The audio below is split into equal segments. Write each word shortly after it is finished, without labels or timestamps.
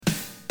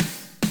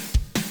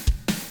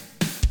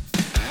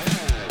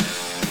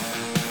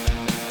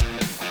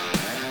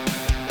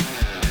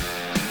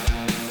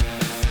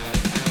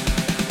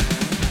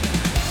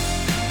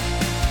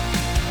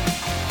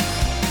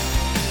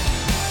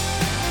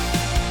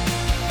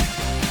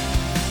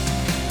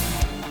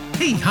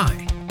Hey,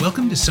 hi.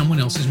 Welcome to Someone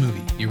Else's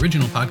Movie, the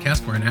original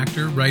podcast where an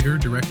actor, writer,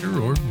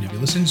 director, or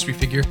nebulous industry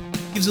figure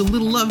gives a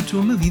little love to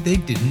a movie they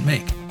didn't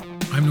make.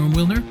 I'm Norm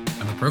Wilner.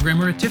 I'm a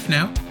programmer at TIFF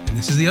now, and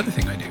this is the other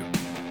thing I do.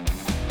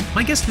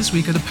 My guests this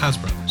week are the Paz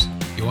brothers,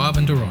 Yoav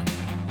and Doron,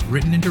 who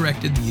written and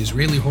directed the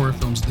Israeli horror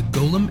films The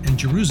Golem and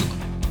Jerusalem.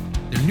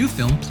 Their new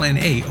film, Plan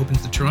A,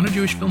 opens the Toronto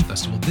Jewish Film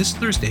Festival this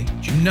Thursday,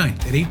 June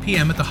 9th at 8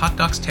 p.m. at the Hot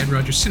Docs Ted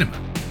Rogers Cinema.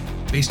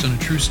 Based on a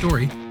true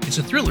story, it's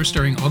a thriller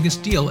starring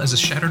August Diehl as a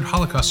shattered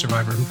Holocaust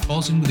survivor who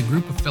falls in with a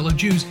group of fellow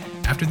Jews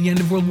after the end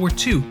of World War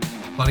II,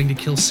 plotting to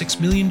kill 6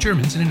 million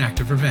Germans in an act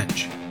of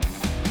revenge.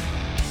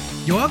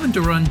 Yoav and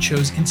Doron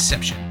chose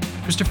Inception,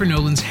 Christopher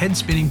Nolan's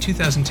head-spinning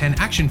 2010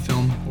 action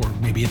film, or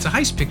maybe it's a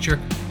heist picture,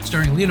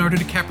 starring Leonardo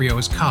DiCaprio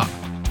as Cobb,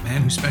 a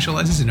man who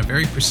specializes in a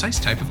very precise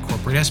type of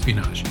corporate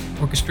espionage,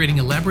 orchestrating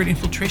elaborate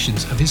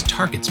infiltrations of his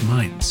targets'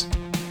 minds.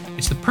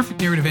 It's the perfect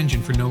narrative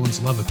engine for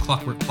Nolan's love of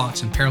clockwork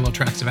plots and parallel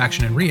tracks of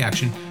action and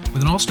reaction,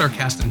 with an all-star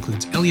cast that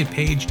includes Elliot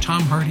Page,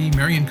 Tom Hardy,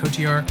 Marion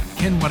Cotillard,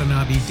 Ken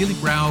Watanabe,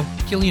 Dilip Rao,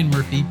 Cillian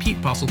Murphy, Pete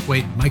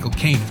Postlethwaite, Michael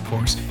Caine, of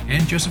course,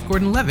 and Joseph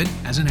Gordon-Levitt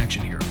as an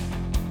action hero.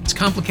 It's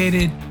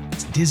complicated,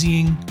 it's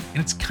dizzying, and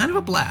it's kind of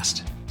a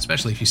blast,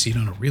 especially if you see it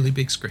on a really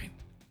big screen.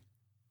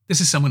 This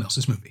is Someone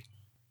Else's Movie.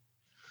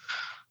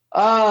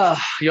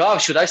 Yoav,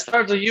 should I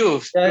start or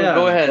you? Yeah,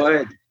 Go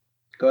ahead.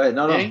 Go ahead.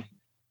 No. Okay.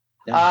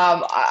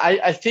 Yeah.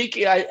 I think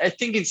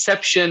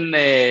Inception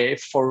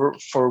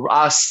for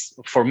us,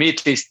 for me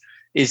at least,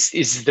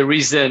 is the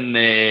reason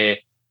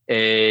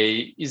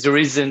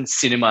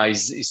cinema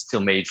is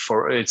still made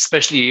for,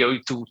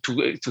 especially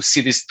to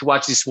see this, to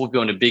watch this movie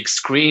on a big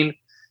screen,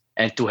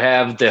 and to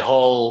have the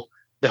whole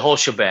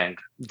shebang,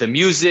 the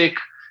music,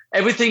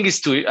 everything is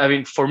to. I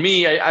mean, for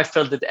me, I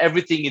felt that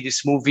everything in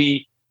this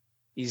movie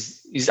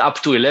is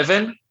up to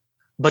 11,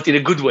 but in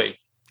a good way.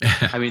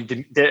 I mean,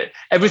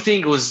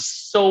 everything was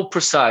so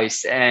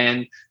precise,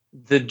 and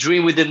the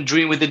dream within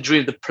dream within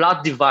dream, the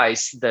plot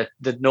device that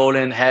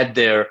Nolan had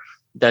there,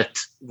 that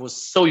was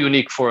so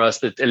unique for us,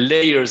 that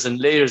layers and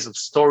layers of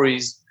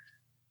stories,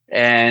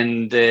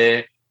 and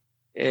it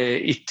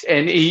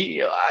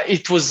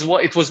was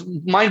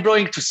mind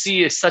blowing to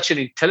see such an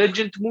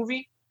intelligent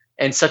movie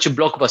and such a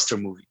blockbuster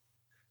movie.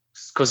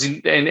 Because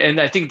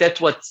I think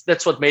that's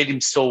what made him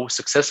so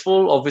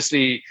successful.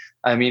 Obviously,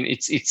 I mean,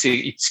 it's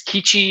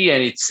kitschy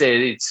and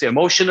it's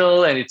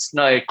emotional and it's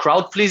not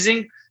crowd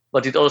pleasing,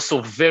 but it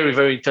also very,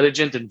 very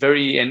intelligent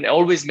and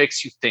always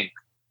makes you think.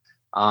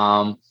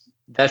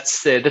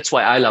 That's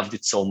why I loved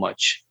it so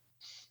much.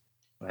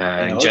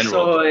 In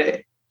general,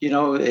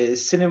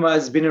 cinema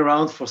has been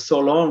around for so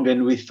long,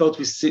 and we thought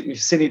we've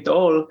seen it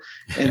all,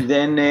 and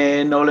then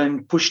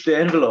Nolan pushed the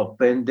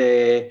envelope,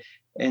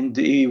 and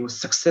he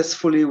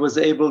successfully was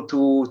able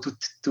to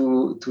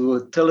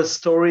tell a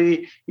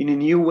story in a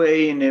new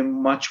way, in a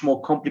much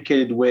more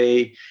complicated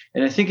way.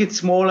 And I think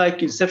it's more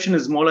like Inception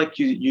is more like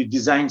you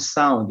design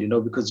sound,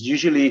 because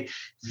usually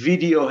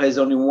video has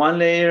only one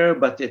layer,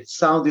 but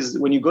sound is,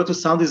 when you go to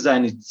sound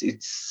design,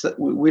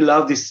 we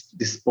love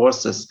this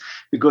process,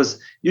 because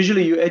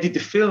usually you edit the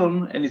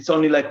film and it's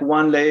only like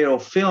one layer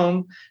of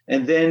film,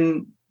 and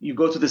then you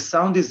go to the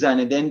sound design,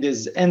 and then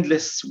there's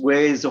endless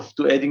ways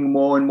to adding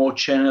more and more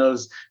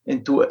channels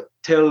and to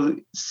tell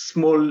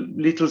small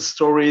little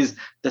stories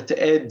that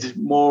add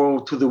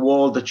more to the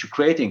world that you're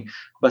creating.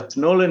 But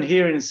Nolan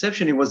here in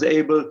Inception, he was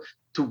able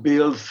to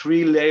build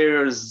 3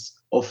 layers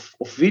of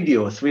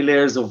video, 3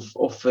 layers of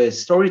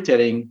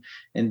storytelling,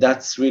 and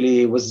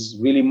was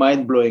really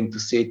mind-blowing to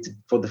see it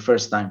for the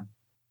first time.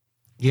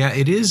 Yeah,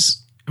 it is.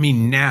 I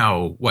mean,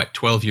 now,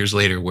 12 years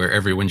later, where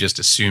everyone just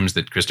assumes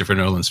that Christopher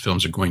Nolan's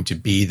films are going to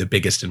be the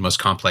biggest and most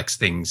complex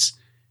things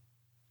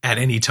at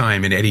any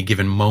time, in any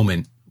given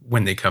moment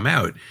when they come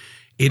out,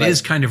 it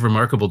is kind of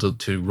remarkable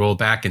to roll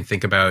back and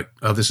think about,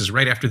 this is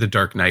right after The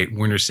Dark Knight.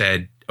 Warner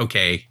said,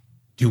 okay,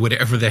 do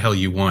whatever the hell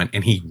you want.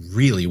 And he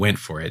really went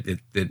for it.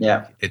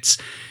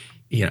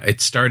 It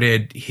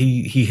started,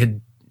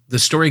 the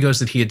story goes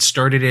that he had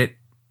started it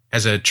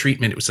as a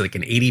treatment. It was like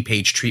an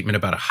 80-page treatment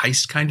about a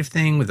heist kind of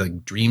thing with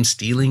like dream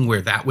stealing,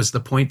 where that was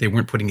the point. They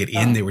weren't putting it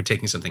in, they were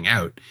taking something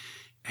out.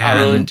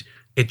 And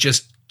it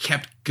just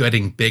kept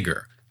getting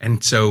bigger.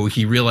 And so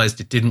he realized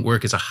it didn't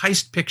work as a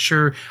heist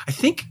picture. I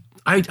think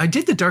I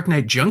did the Dark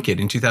Knight junket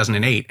in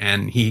 2008,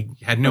 and he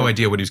had no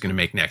idea what he was going to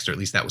make next, or at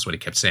least that was what he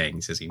kept saying.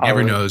 He says he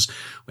never knows.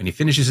 When he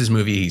finishes his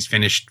movie, he's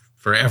finished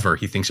forever.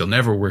 He thinks he'll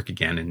never work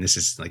again. And this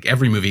is like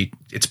every movie,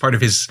 it's part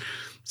of his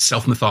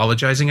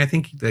self-mythologizing, I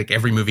think. Like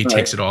every movie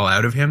takes it all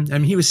out of him. I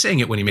mean, he was saying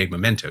it when he made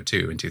Memento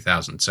too in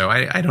 2000. So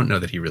I don't know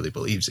that he really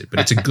believes it, but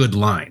it's a good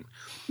line.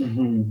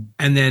 Mm-hmm.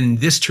 And then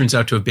this turns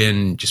out to have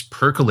been just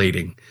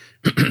percolating,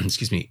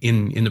 excuse me,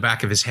 in the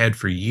back of his head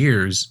for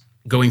years,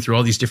 going through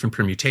all these different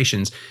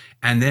permutations.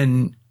 And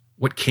then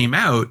what came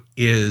out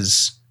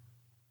is,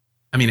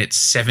 I mean, it's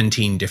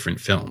 17 different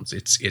films.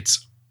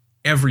 It's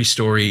every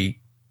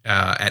story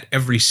at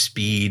every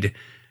speed.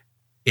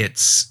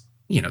 It's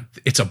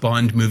a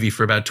Bond movie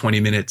for about 20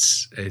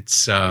 minutes.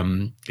 It's a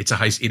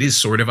heist. It is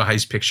sort of a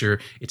heist picture.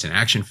 It's an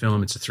action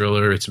film. It's a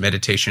thriller. It's a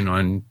meditation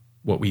on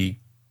what we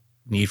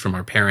need from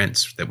our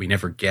parents that we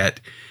never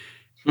get.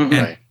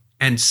 Mhm.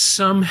 And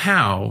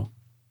somehow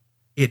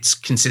it's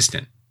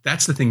consistent.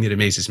 That's the thing that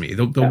amazes me.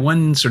 The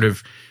one sort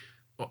of,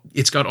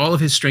 it's got all of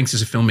his strengths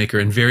as a filmmaker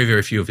and very,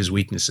 very few of his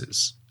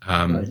weaknesses.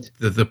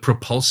 The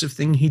propulsive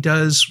thing he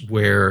does,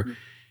 where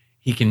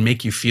he can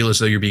make you feel as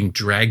though you're being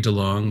dragged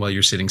along while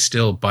you're sitting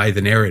still by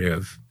the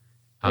narrative.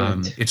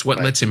 It's what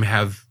lets him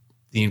have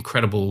the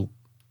incredible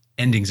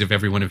endings of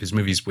every one of his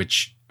movies,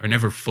 which are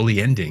never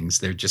fully endings.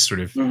 They're just sort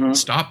of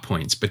stop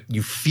points, but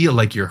you feel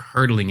like you're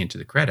hurtling into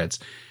the credits.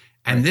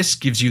 And this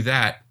gives you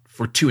that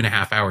for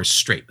 2.5 hours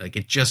straight. Like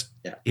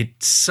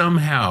it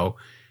somehow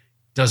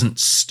doesn't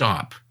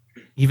stop,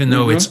 even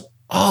though it's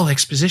all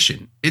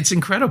exposition. It's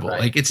incredible.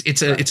 Like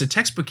it's a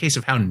textbook case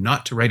of how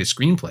not to write a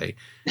screenplay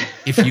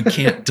if you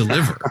can't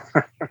deliver.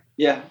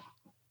 Yeah,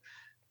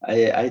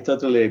 I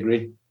totally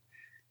agree.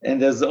 And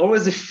there's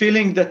always a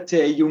feeling that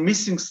you're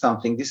missing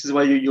something. This is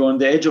why you're on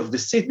the edge of the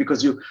seat,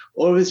 because you're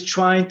always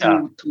trying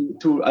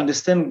to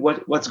understand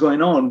what's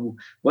going on,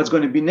 what's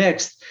going to be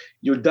next.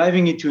 You're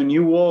diving into a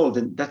new world,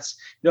 and that's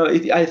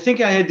I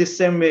think I had the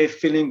same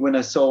feeling when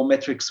I saw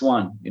Matrix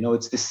 1.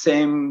 It's the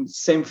same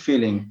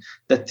feeling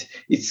that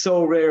it's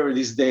so rare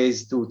these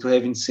days to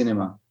have in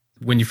cinema.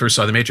 When you first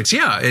saw The Matrix,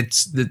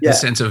 it's the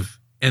sense of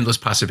endless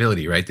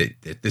possibility, right?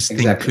 That this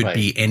thing could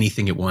be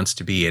anything it wants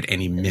to be at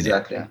any minute.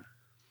 Exactly.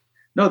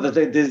 No,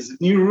 that there's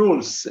new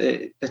rules.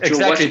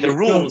 Exactly, the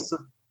rules.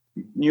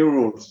 New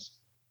rules.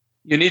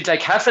 You need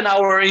like half an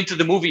hour into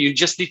the movie. You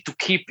just need to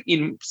keep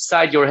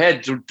inside your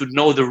head to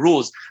know the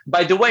rules.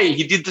 By the way,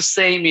 he did the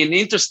same in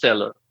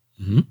Interstellar.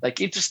 Mm-hmm.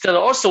 Like Interstellar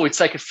also, it's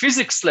like a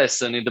physics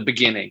lesson in the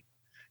beginning.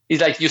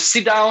 It's like you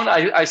sit down.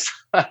 I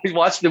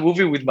watched the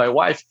movie with my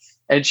wife,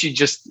 and she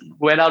just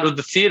went out of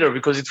the theater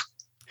because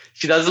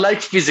she doesn't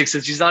like physics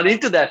and she's not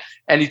into that.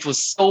 And it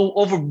was so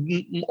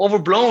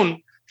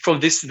overblown from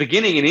this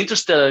beginning in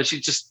Interstellar. She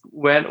just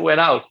went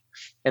out,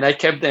 and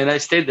I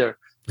stayed there.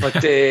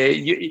 But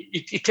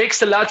it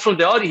takes a lot from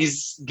the audience.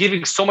 He's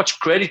giving so much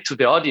credit to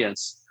the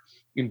audience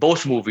in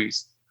both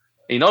movies,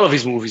 in all of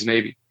his movies,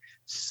 maybe.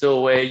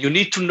 So you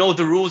need to know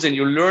the rules, and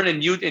you learn,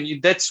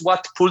 and that's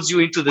what pulls you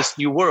into this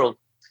new world.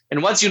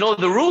 And once you know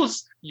the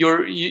rules,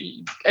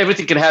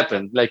 everything can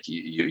happen. Like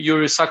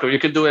you're a sucker. You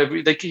can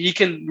do like he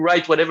can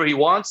write whatever he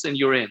wants, and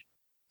you're in.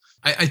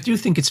 I do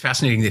think it's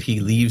fascinating that he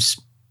leaves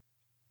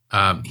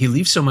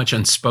so much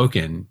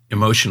unspoken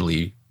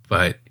emotionally,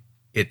 but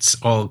it's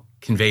all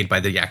conveyed by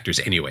the actors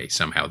anyway,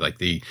 somehow. Like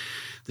the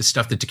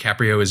stuff that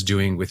DiCaprio is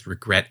doing with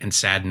regret and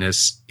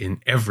sadness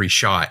in every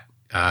shot.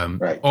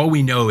 All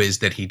we know is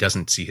that he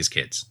doesn't see his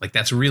kids. Like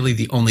that's really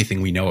the only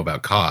thing we know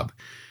about Cobb.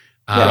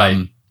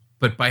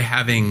 But by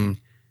having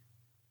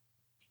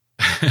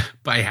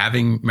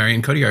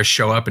Marion Cotillard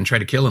show up and try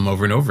to kill him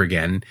over and over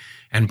again,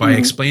 and by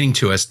explaining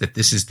to us that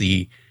this is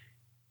the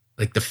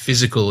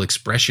physical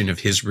expression of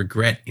his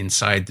regret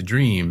inside the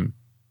dream,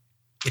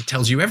 it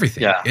tells you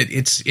everything. Yeah.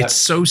 It's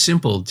so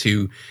simple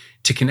to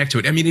connect to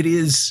it. I mean, it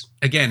is,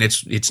 again,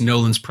 it's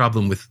Nolan's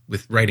problem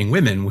with writing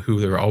women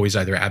who are always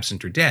either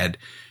absent or dead.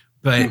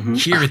 But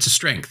here it's a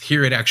strength.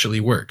 Here it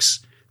actually works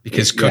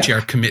because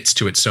Cotillard commits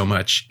to it so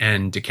much,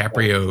 and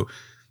DiCaprio,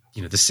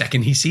 the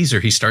second he sees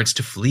her, he starts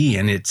to flee,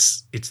 and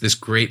it's this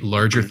great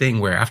larger thing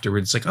where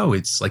afterwards, like, oh,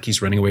 it's like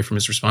he's running away from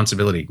his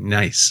responsibility.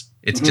 Nice.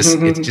 It's just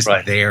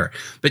there.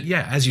 But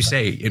yeah, as you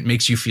say, it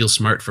makes you feel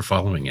smart for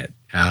following it.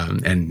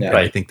 And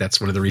I think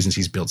that's one of the reasons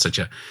he's built such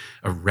a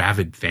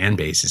rabid fan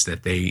base, is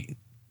that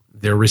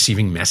they're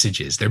receiving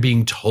messages. They're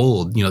being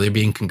told, they're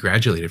being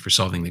congratulated for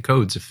solving the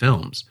codes of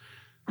films.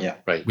 Yeah.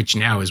 Right. Which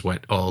now is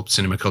what all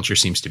cinema culture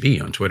seems to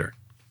be on Twitter.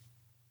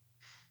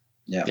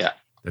 Yeah. Yeah.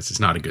 This is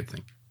not a good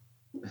thing.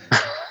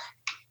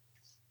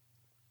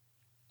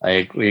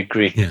 We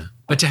agree. Yeah.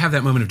 But to have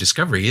that moment of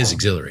discovery is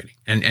exhilarating.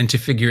 And to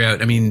figure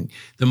out, I mean,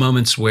 the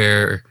moments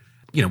where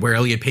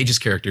Elliot Page's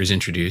character is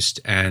introduced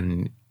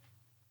and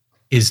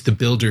is the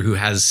builder who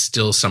has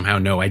still somehow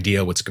no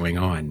idea what's going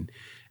on,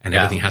 and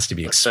everything has to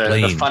be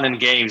explained. The fun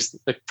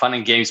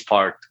and games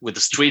part with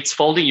the streets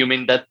folding. You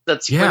mean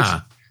that's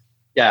yeah.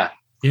 Yeah.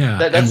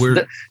 Yeah.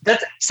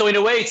 So in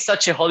a way, it's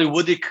such a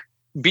Hollywoodic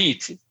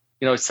beat.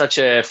 It's such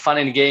a fun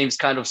and games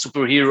kind of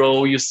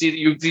superhero. You've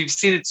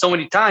seen it so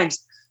many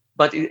times,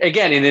 but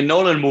again, in a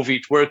Nolan movie,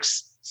 it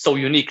works so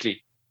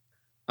uniquely.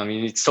 I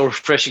mean, it's so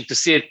refreshing to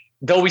see it.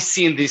 Though we've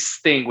seen this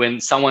thing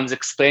when someone's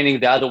explaining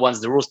the other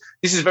ones the rules.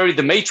 This is very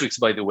The Matrix,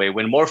 by the way.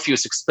 When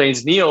Morpheus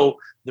explains Neo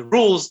the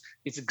rules,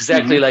 it's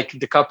exactly like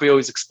DiCaprio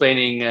is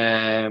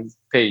explaining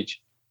Page.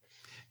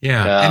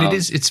 Yeah, and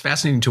it's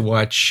fascinating to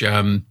watch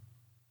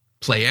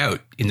play out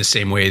in the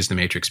same way as The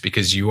Matrix,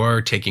 because you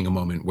are taking a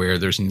moment where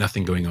there's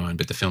nothing going on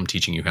but the film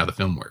teaching you how the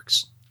film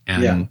works.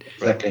 And,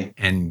 exactly.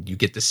 And you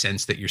get the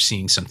sense that you're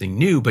seeing something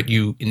new, but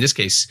in this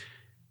case,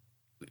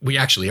 we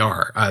actually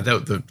are.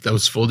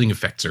 Those folding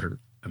effects are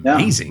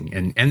amazing,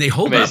 and they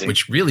hold up,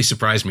 which really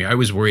surprised me. I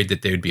was worried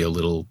that they would be a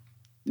little,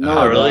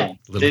 little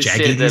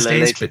jaggy these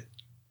days, but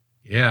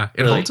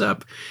it holds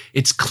up.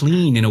 It's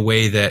clean in a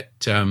way that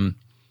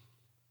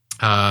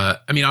I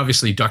mean,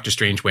 obviously, Doctor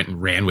Strange went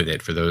and ran with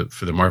it for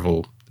the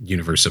Marvel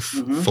universe of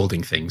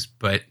folding things.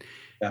 But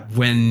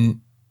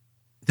when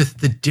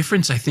the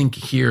difference, I think,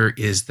 here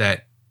is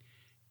that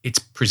it's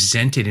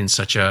presented in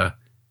such an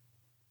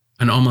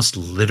almost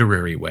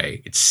literary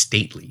way. It's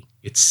stately.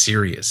 It's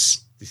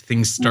serious. These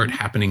things start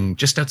happening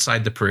just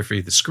outside the periphery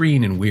of the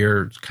screen, and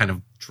we're kind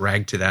of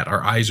dragged to that.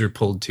 Our eyes are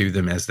pulled to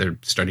them as they're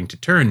starting to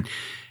turn.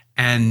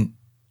 And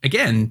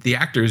again, the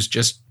actors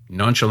just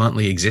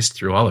nonchalantly exist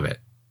through all of it.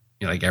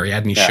 You know, like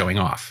Ariadne's showing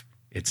off.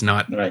 It's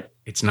not. Right.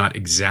 It's not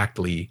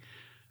exactly.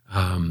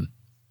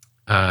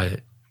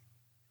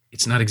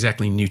 It's not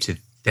exactly new to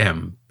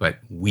them, but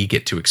we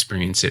get to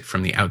experience it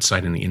from the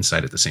outside and the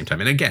inside at the same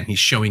time. And again, he's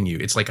showing you.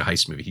 It's like a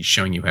heist movie. He's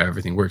showing you how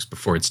everything works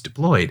before it's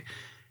deployed,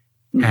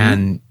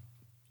 and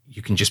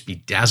you can just be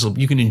dazzled.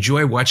 You can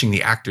enjoy watching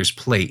the actors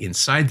play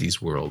inside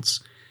these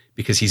worlds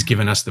because he's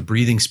given us the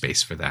breathing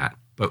space for that.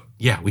 But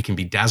yeah, we can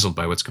be dazzled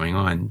by what's going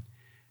on.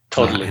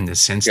 Totally. In the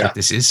sense that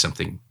this is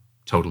something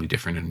totally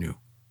different and new.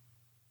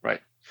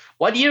 Right.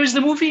 What year is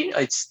the movie?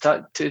 It's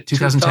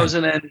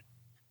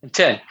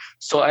 2010.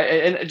 So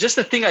and just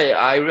the thing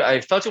I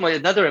thought to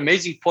another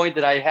amazing point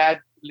that I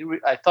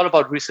thought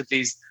about recently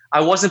is I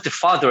wasn't a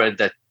father at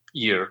that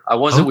year.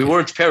 We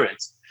weren't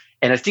parents.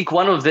 And I think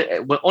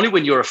only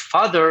when you're a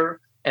father,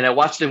 and I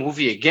watched the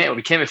movie again, or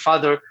became a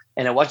father,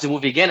 and I watched the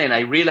movie again, and I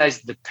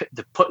realized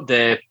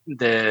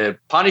the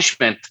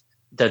punishment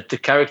that the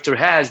character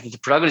has, that the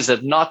protagonist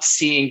is not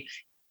seeing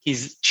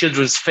his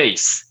children's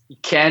face. You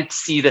can't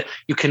see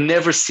you can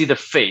never see the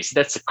face.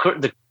 That's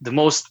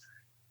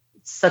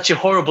such a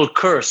horrible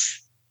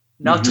curse.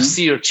 Not to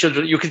see your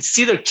children. You can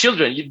see their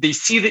children. He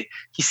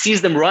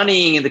sees them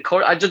running in the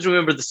court. I don't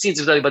remember the scenes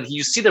exactly, but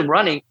you see them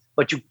running,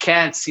 but you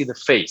can't see the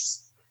face.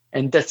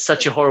 And that's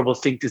such a horrible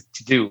thing to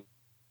do.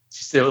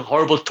 It's a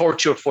horrible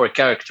torture for a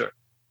character.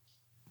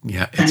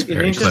 Yeah, it's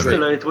very Interstellar,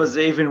 clever. it was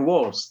even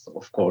worse,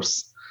 of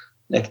course.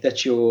 Like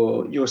that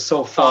you're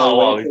so far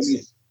away.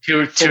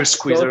 Tear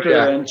squeezer.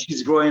 Yeah. And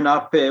she's growing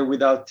up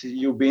without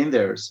you being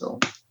there. So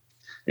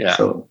yeah.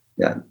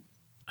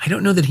 I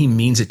don't know that he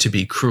means it to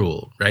be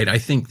cruel, right? I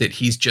think that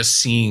he's just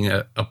seeing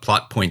a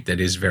plot point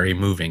that is very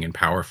moving and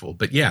powerful.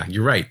 But yeah,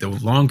 you're right. The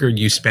longer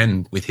you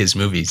spend with his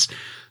movies,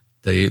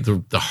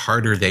 the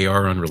harder they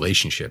are on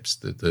relationships,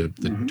 the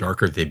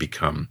darker they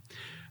become.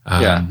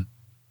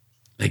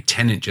 Like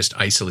Tenet just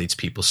isolates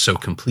people so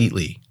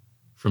completely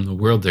from the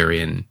world they're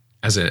in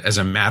as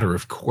a matter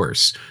of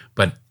course.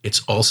 But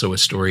it's also a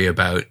story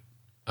about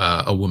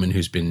a woman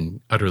who's been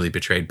utterly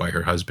betrayed by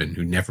her husband,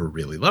 who never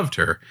really loved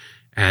her,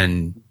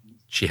 and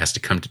she has to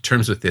come to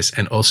terms with this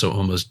and also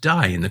almost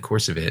die in the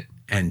course of it.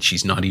 And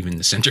she's not even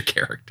the center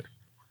character.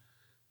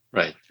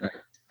 Right.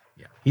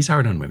 Yeah. He's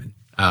hard on women,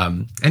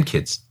 and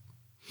kids.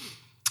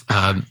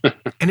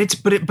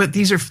 But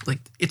these are like,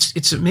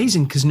 it's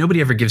amazing because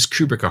nobody ever gives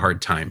Kubrick a hard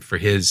time for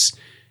his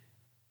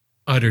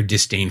utter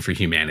disdain for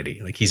humanity.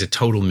 Like, he's a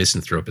total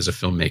misanthrope as a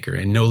filmmaker,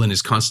 and Nolan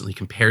is constantly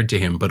compared to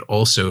him, but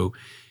also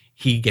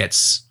he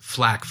gets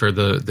flack for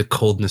the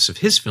coldness of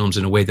his films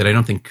in a way that I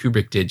don't think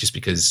Kubrick did, just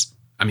because,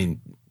 I mean,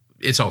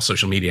 it's all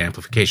social media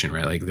amplification,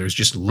 right? Like, there's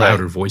just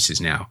louder voices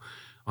now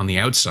on the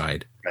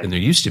outside than there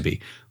used to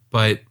be.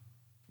 But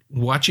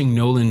watching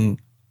Nolan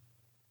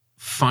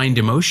find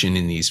emotion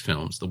in these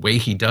films the way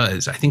he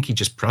does, I think he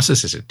just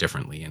processes it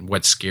differently. And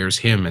what scares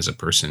him as a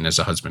person, as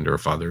a husband or a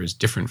father, is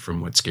different from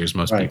what scares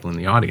most people in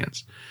the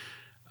audience.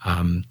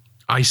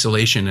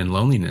 Isolation and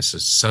loneliness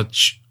is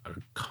such a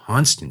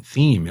constant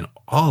theme in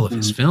all of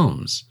his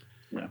films.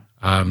 Yeah.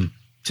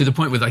 To the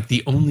point where, like,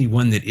 the only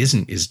one that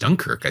isn't is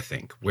Dunkirk, I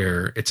think,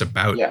 where it's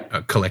about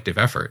a collective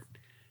effort.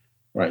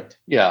 Right.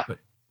 Yeah.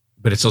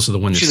 But it's also the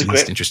one that's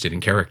least interested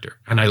in character.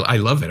 And I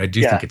love it. I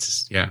do think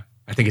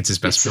I think it's his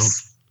best film.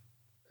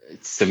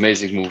 It's an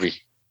amazing movie.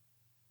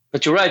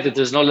 But you're right that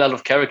there's not a lot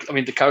of character. I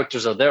mean, the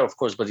characters are there, of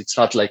course, but it's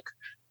not like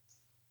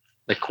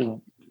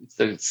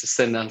it's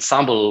an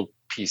ensemble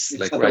piece.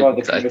 It's like, not right? about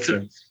the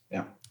characters.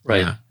 Yeah.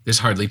 Right. Yeah. There's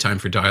hardly time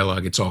for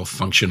dialogue. It's all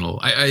functional.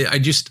 I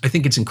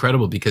think it's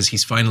incredible because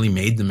he's finally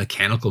made the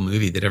mechanical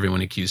movie that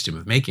everyone accused him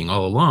of making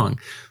all along,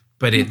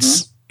 but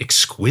it's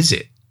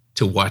exquisite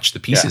to watch the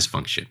pieces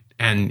function,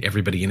 and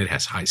everybody in it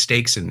has high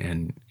stakes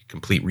and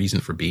complete reason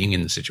for being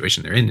in the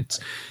situation they're in.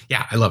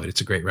 I love it.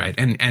 It's a great ride.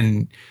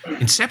 And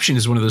Inception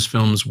is one of those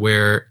films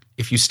where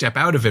if you step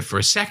out of it for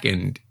a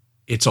second,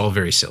 it's all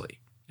very silly.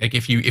 Like,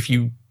 if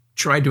you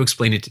tried to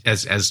explain it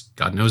as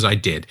God knows I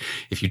did,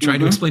 if you tried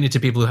to explain it to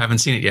people who haven't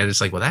seen it yet,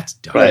 it's like, well, that's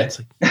dumb. Right. It's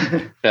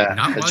like,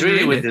 not it's while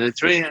really you're in it.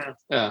 it's really,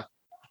 yeah.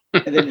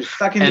 And then you're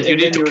stuck in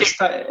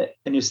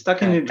you're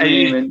stuck in the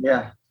dream,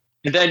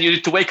 and then you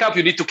need to wake up.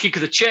 You need to kick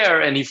the chair,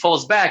 and he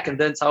falls back, and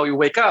that's how you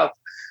wake up.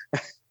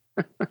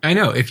 I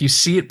know. If you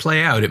see it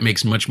play out, it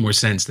makes much more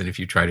sense than if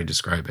you try to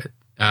describe it.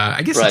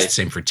 I guess it's the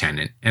same for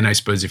Tenet. And I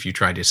suppose if you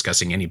try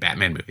discussing any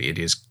Batman movie, it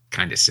is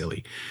kind of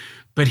silly.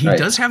 But he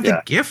does have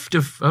the gift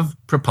of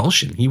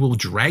propulsion. He will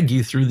drag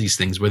you through these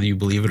things, whether you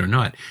believe it or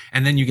not.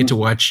 And then you get to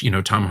watch,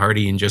 Tom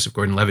Hardy and Joseph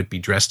Gordon-Levitt be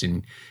dressed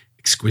in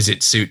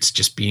exquisite suits,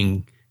 just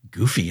being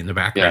goofy in the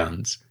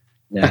backgrounds.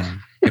 Yeah.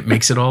 It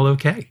makes it all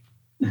okay.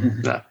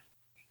 Yeah.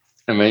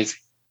 Amazing.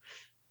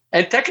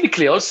 And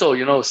technically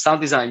also,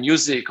 sound design,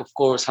 music, of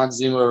course, Hans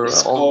Zimmer,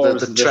 all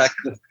the track,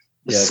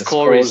 the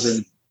score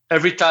is,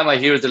 every time I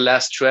hear the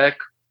last track,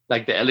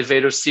 like the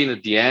elevator scene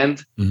at the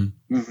end,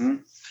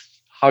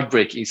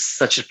 Heartbreak is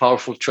such a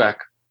powerful track.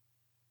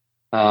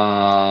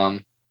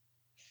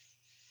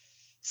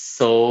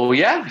 So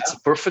yeah, it's a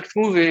perfect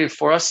movie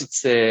for us.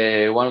 It's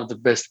one of the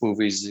best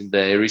movies in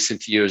the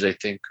recent years, I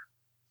think.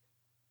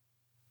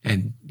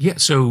 And yeah,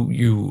 so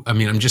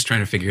I'm just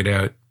trying to figure it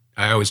out.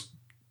 I always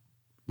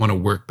want to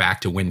work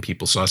back to when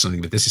people saw something,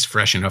 but this is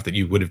fresh enough that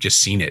you would have just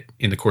seen it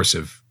in the course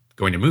of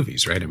going to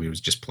movies, right? I mean, it was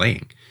just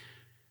playing.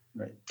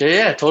 Right.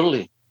 Yeah,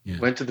 totally. Yeah.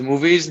 Went to the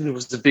movies, and there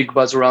was the big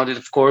buzz around it,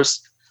 of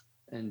course.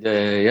 And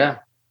yeah.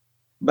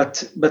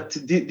 But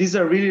these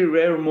are really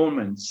rare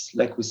moments,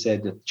 like we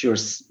said, that you're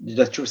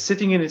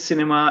sitting in a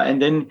cinema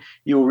and then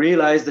you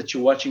realize that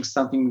you're watching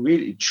something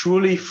really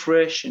truly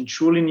fresh and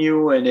truly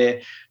new, and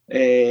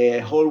a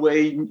whole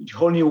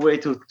new way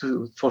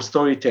for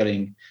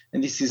storytelling.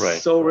 And this is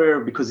so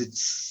rare because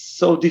it's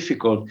so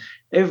difficult.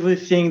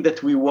 Everything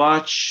that we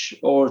watch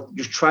or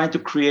you're trying to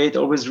create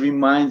always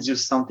reminds you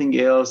something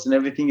else, and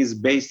everything is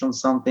based on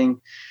something.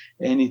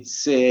 And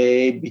it's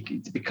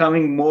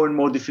becoming more and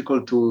more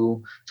difficult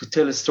to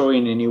tell a story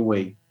in a new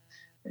way.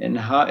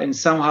 And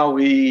somehow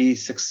we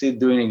succeed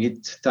doing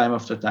it time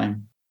after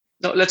time.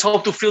 No, let's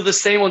hope to feel the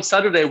same on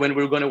Saturday when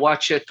we're going to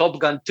watch Top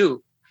Gun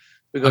 2.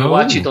 We're going to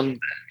watch it in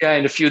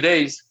a few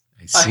days.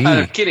 I see.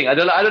 I'm kidding. I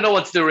don't know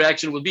what the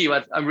reaction will be,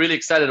 but I'm really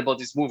excited about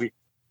this movie.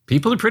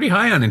 People are pretty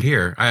high on it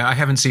here. I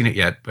haven't seen it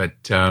yet, but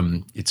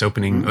it's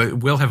opening.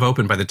 It will have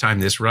opened by the time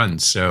this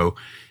runs, so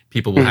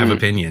people will have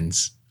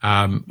opinions.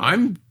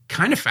 I'm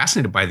kind of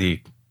fascinated by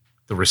the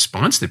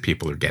response that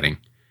people are getting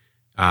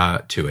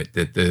to it.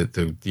 That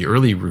the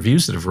early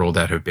reviews that have rolled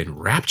out have been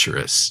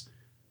rapturous.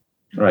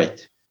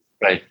 Right.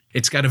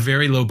 It's got a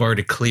very low bar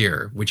to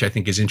clear, which I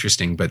think is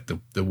interesting. But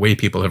the way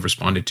people have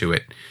responded to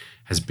it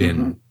has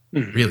been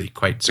really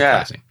quite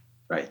surprising.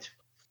 Yeah. Right.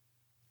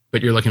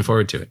 But you're looking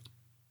forward to it.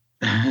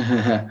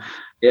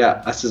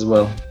 Yeah, us as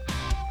well.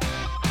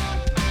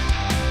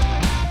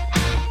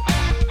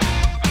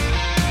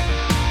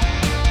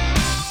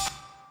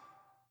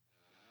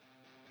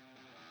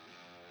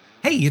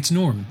 Hey, it's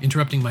Norm,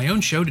 interrupting my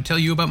own show to tell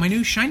you about my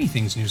new Shiny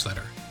Things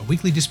newsletter, a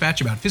weekly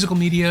dispatch about physical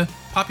media,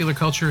 popular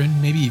culture,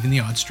 and maybe even the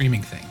odd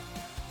streaming thing.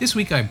 This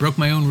week I broke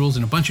my own rules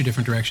in a bunch of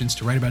different directions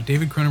to write about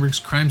David Cronenberg's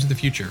Crimes of the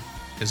Future,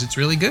 because it's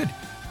really good.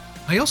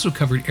 I also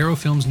covered Arrow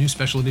Films' new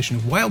special edition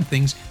of Wild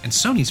Things and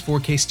Sony's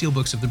 4K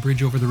steelbooks of The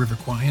Bridge Over the River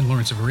Kwai and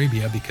Lawrence of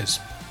Arabia because,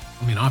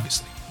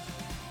 obviously.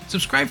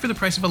 Subscribe for the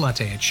price of a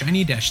latte at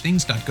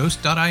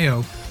shiny-things.ghost.io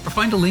or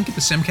find a link at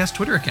the Semcast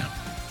Twitter account.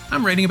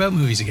 I'm writing about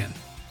movies again.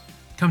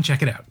 Come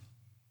check it out.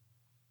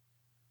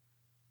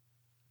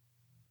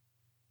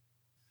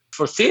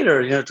 For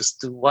theater,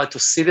 to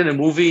sit in a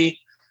movie,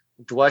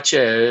 to watch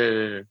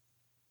a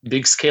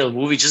big scale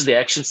movie, just the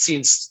action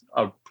scenes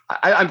are.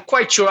 I'm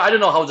quite sure. I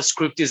don't know how the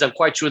script is. I'm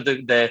quite sure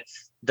the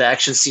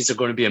action scenes are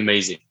going to be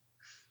amazing,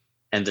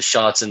 and the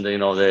shots and the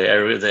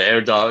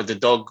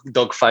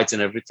dog fights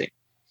and everything.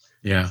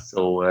 Yeah.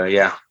 So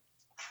yeah.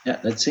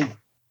 Let's see.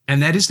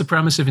 And that is the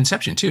promise of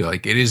Inception too.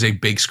 Like, it is a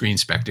big screen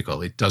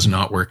spectacle. It does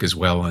not work as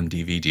well on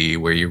DVD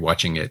where you're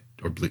watching it,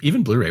 or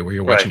even Blu-ray where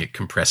you're watching it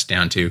compressed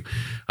down to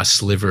a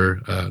sliver.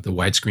 The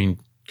widescreen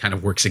kind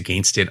of works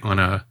against it on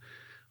a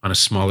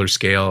smaller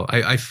scale.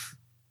 I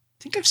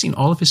think I've seen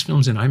all of his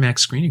films in IMAX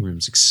screening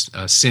rooms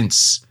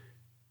since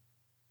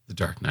The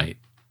Dark Knight.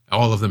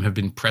 All of them have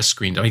been press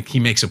screened. I mean, he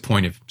makes a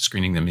point of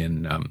screening them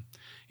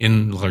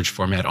in large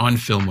format on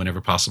film whenever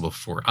possible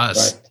for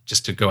us,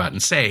 just to go out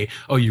and say,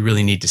 oh, you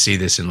really need to see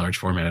this in large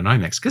format in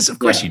IMAX. Because of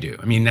course you do.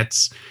 I mean,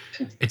 it's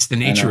the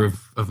nature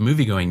of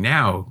movie going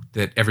now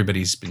that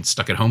everybody's been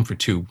stuck at home for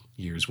 2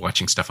 years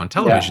watching stuff on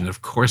television.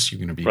 Of course you're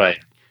going to be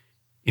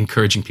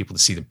encouraging people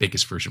to see the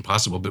biggest version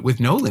possible. But with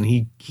Nolan,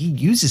 he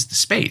uses the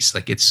space.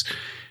 Like, it's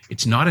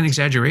not an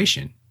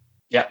exaggeration.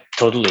 Yeah,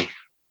 totally.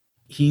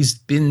 He's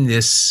been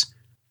this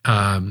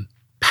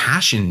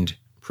passionate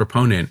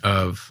proponent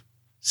of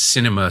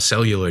cinema,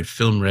 celluloid,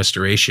 film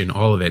restoration,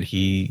 all of it.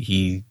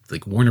 He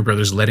like Warner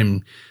Brothers let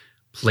him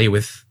play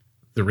with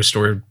the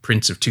restored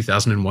prints of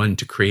 2001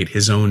 to create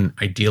his own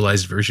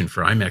idealized version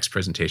for IMAX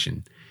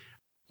presentation.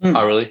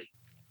 Oh, really?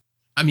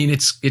 I mean,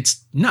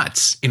 it's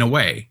nuts in a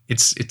way.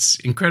 It's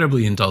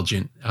incredibly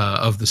indulgent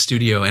of the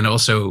studio, and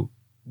also,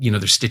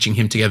 they're stitching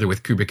him together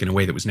with Kubrick in a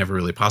way that was never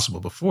really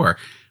possible before.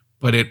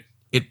 But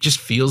it just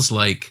feels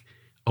like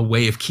a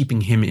way of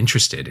keeping him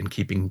interested and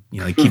keep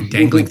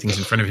dangling things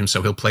in front of him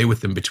so he'll play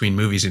with them between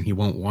movies and he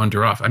won't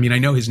wander off. I mean, I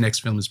know his next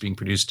film is being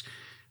produced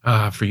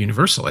for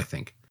Universal, I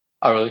think.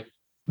 Oh, really?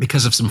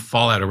 Because of some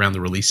fallout around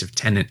the release of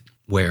Tenet,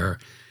 where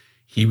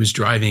he was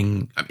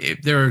driving. I mean,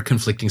 there are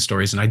conflicting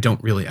stories, and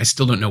I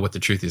still don't know what the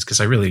truth is,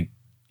 because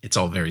it's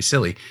all very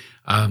silly.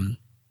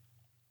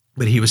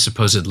 But he was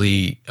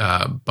supposedly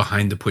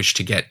behind the push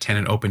to get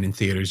Tenet open in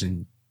theaters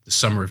in the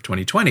summer of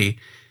 2020,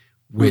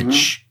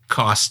 which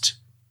cost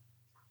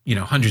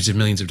hundreds of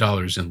millions of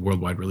dollars in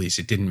worldwide release.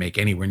 It didn't make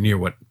anywhere near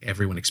what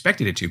everyone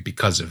expected it to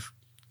because of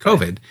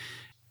COVID.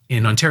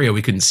 In Ontario,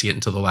 we couldn't see it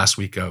until the last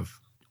week of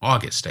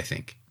August, I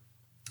think,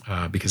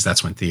 because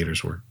that's when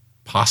theaters were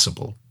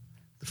possible.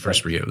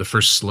 The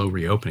first slow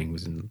reopening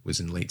was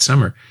in late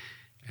summer,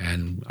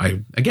 and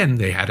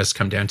they had us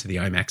come down to the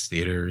IMAX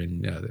theater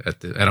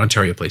at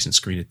Ontario Place and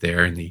screen it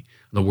there in the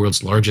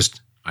world's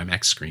largest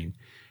IMAX screen,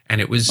 and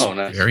it was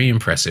very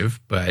impressive.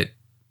 But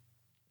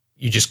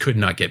you just could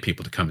not get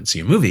people to come and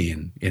see a movie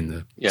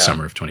in the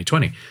summer of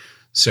 2020.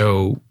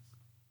 So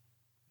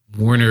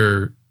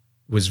Warner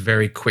was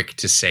very quick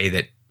to say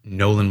that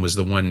Nolan was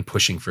the one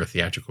pushing for a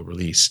theatrical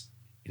release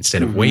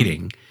instead of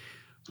waiting.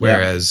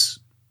 Whereas,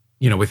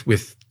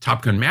 with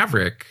Top Gun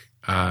Maverick,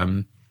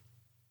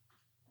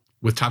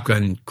 with Top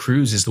Gun,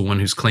 Cruise is the one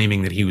who's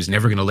claiming that he was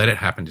never going to let it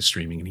happen to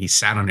streaming. And he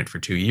sat on it for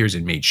 2 years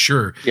and made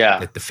sure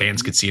that the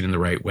fans could see it in the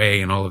right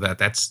way and all of that.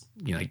 That's,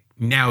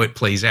 now it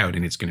plays out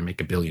and it's going to make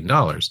 $1 billion.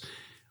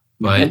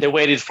 But, and they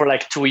waited for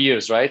 2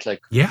 years, right?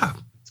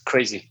 It's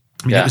crazy.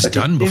 I mean, it was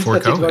done before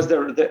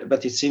COVID.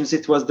 But it seems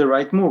it was the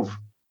right move.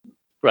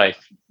 Right.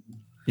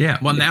 Yeah.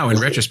 Well, now in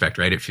retrospect,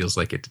 right, it feels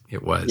like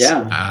it was.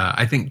 Yeah.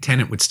 I think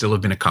Tenet would still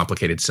have been a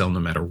complicated sell no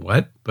matter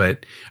what,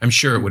 but I'm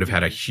sure it would have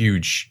had a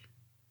huge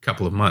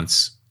couple of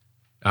months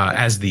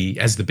as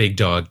the big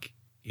dog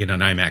in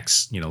an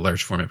IMAX,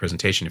 large format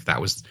presentation. If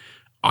that was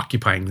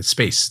occupying the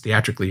space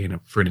theatrically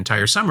for an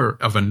entire summer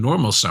of a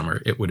normal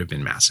summer, it would have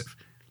been massive.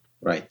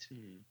 Right.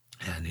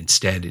 And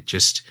instead, it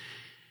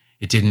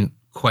didn't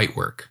quite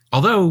work.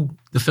 Although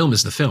the film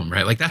is the film,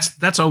 right?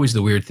 That's always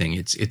the weird thing.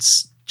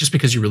 It's just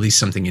because you release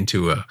something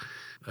into a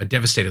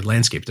devastated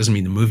landscape doesn't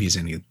mean the movie is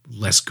any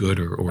less good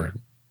or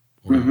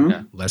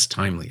less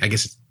timely. I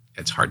guess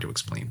it's hard to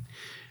explain.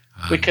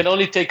 We can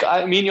only take,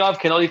 me and Yoav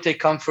can only take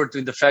comfort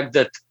in the fact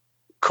that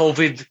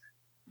COVID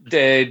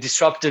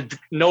disrupted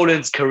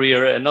Nolan's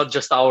career and not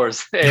just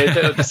ours.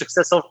 The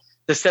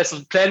success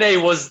of Plan A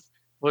was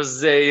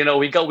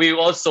we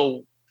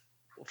also,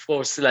 of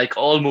course, like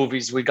all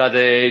movies,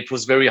 it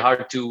was very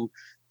hard to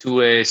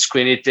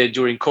screen it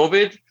during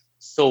COVID.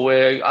 So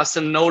us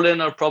and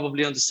Nolan are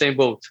probably on the same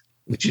boat,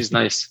 which is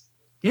nice.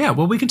 Yeah,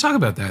 well, we can talk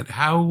about that.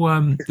 How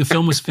the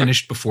film was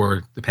finished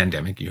before the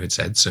pandemic, you had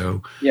said.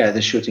 So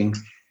the shooting.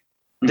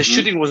 The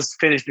shooting was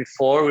finished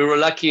before. We were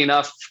lucky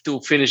enough to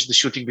finish the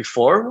shooting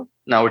before.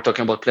 Now we're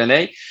talking about Plan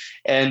A.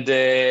 And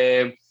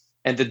the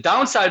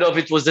downside of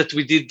it was that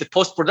we did the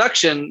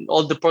post-production.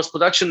 All the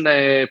post-production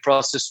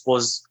process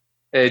was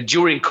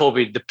during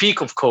COVID, the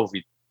peak of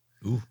COVID.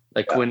 Ooh.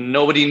 When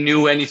nobody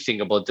knew anything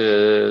about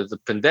the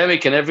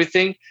pandemic and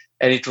everything.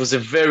 And it was a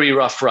very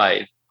rough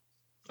ride.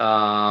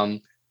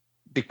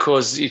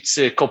 Because it's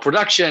a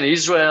co-production,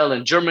 Israel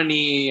and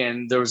Germany,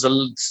 and there's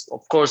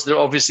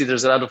obviously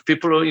there's a lot of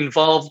people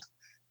involved,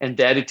 and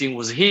the editing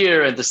was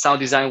here, and the sound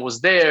design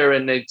was there,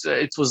 and it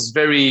was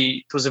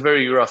a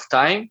very rough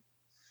time.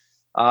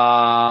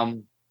 I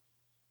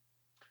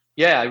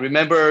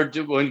remember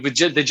when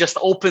they just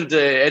opened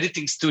the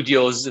editing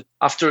studios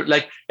after,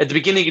 at the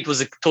beginning it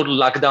was a total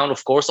lockdown,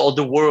 of course, all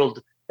the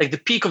world, the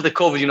peak of the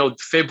COVID,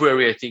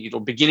 February, I think,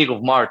 beginning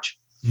of March,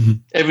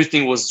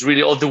 everything was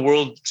really, all the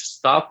world just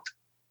stopped.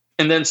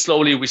 And then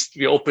slowly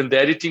we opened the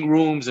editing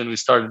rooms and we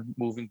started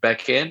moving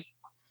back in.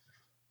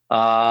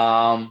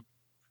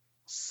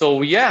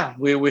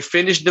 We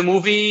finished the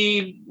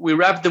movie. We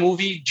wrapped the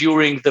movie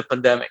during the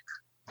pandemic.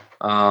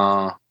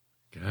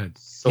 Good.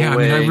 So in a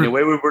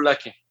way, we were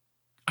lucky.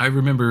 I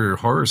remember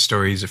horror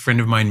stories. A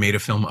friend of mine made a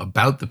film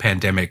about the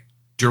pandemic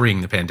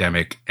during the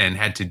pandemic and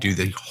had to do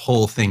the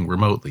whole thing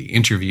remotely.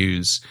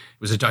 Interviews.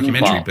 It was a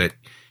documentary, but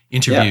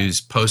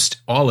interviews, post,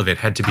 all of it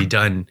had to be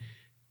done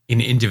in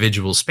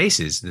individual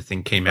spaces. The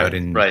thing came out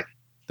in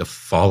the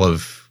fall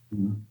of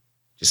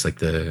just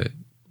the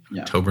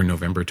October,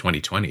 November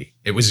 2020.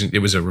 It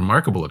was a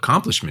remarkable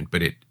accomplishment,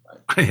 but it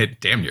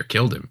damn near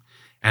killed him.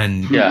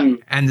 And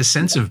the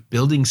sense of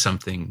building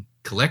something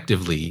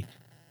collectively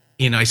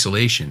in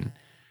isolation.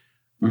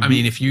 I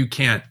mean, if you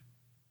can't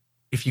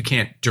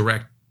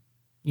direct,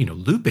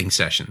 looping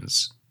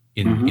sessions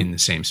in the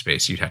same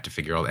space, you'd have to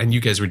figure all. And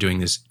you guys were doing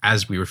this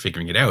as we were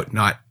figuring it out,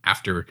 not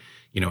after,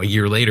 a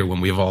year later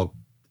when we've all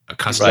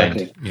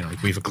accustomed,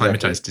 we've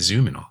acclimatized to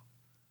Zoom and all.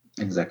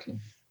 Exactly.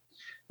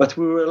 But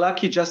we were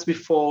lucky just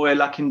before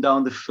locking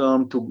down the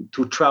film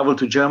to travel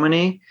to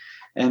Germany.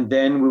 And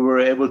then we were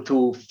able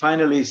to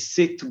finally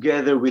sit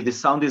together with the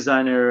sound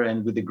designer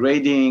and with the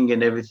grading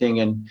and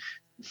everything. And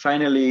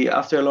finally,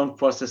 after a long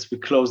process, we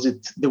closed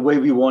it the way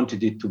we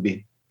wanted it to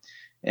be.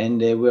 And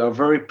we are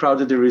very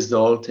proud of the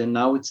result. And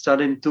now it's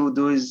starting to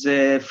do his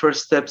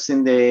first steps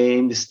in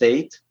the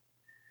state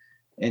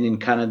and in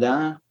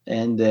Canada.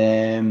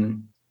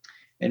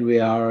 And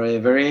we are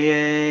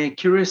very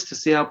curious to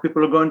see how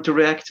people are going to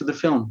react to the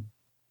film.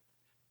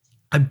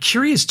 I'm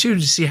curious too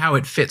to see how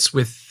it fits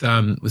with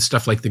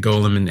stuff like the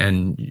Golem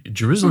and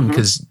Jerusalem,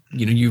 because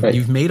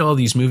you've made all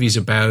these movies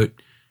about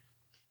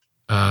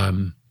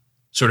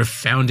sort of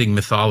founding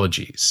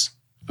mythologies,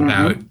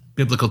 about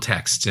biblical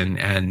texts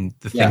and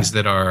the things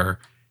that are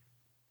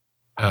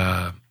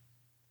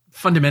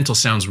fundamental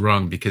sounds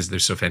wrong because they're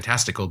so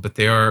fantastical, but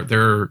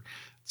they're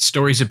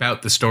stories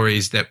about the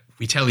stories that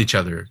we tell each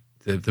other,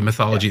 the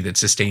mythology that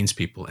sustains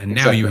people. And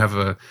now you have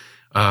a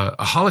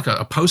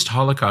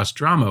post-Holocaust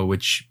drama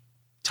which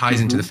ties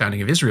into the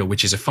founding of Israel,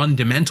 which is a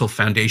fundamental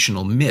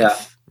foundational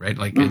myth, right?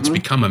 Like it's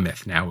become a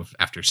myth now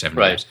after 7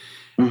 years.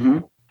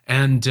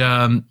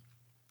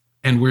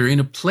 And we're in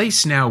a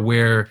place now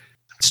where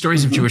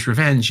stories of Jewish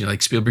revenge,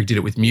 like Spielberg did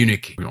it with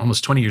Munich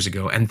almost 20 years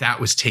ago, and that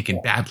was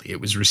taken badly.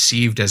 It was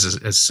received as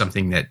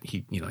something that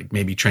he, like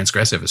maybe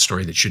transgressive, a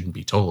story that shouldn't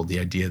be told. The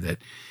idea that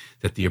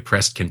the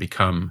oppressed can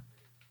become,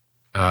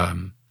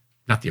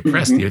 not the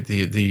oppressed,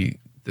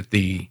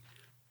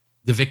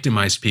 the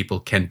victimized people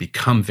can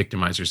become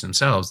victimizers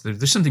themselves.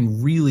 There's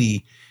something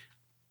really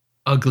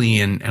ugly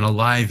and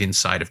alive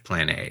inside of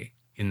Plan A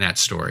in that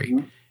story.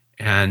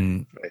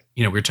 And,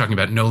 we were talking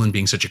about Nolan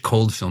being such a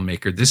cold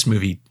filmmaker. This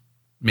movie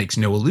makes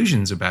no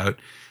illusions about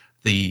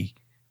the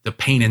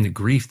pain and the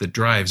grief that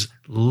drives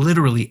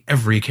literally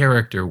every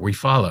character we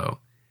follow.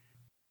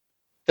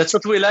 That's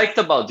what we liked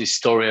about this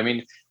story. I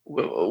mean,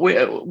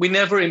 we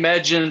never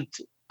imagined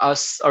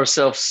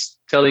ourselves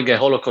telling a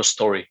Holocaust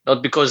story,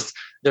 not because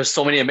there's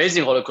so many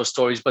amazing Holocaust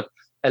stories, but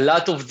a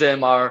lot of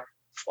them are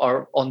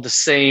on the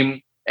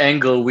same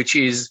angle, which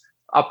is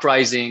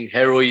uprising,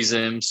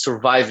 heroism,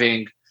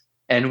 surviving.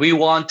 And we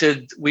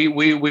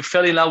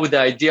fell in love with the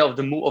idea of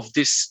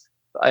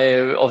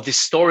this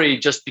story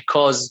just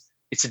because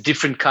it's a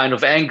different kind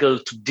of angle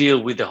to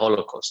deal with the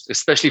Holocaust,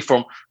 especially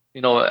from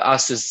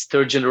us as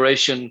third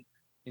generation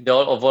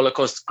of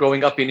Holocaust,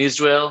 growing up in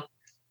Israel,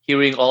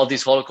 hearing all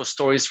these Holocaust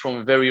stories from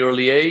a very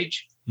early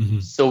age.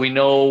 So we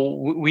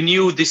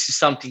knew this is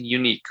something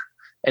unique,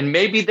 and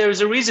maybe there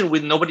is a reason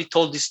nobody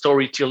told this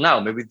story till now.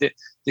 Maybe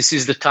this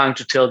is the time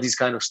to tell these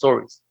kind of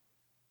stories.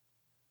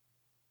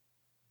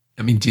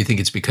 I mean, do you think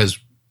it's because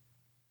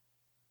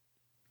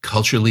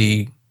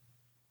culturally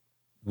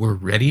we're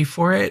ready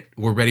for it?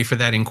 We're ready for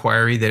that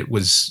inquiry that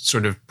was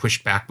sort of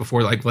pushed back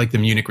before, like the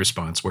Munich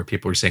response, where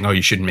people were saying, "Oh,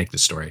 you shouldn't make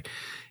this story."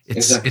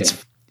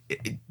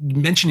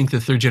 Mentioning the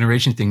third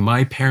generation thing.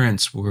 My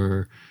parents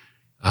were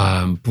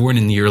born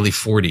in the early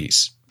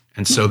 40s,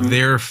 and so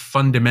their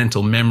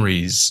fundamental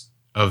memories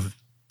of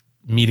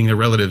meeting their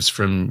relatives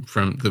from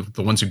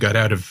the ones who got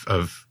out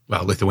of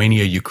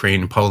Lithuania,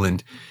 Ukraine, and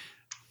Poland,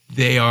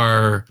 they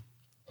are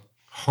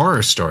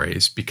horror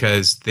stories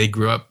because they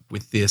grew up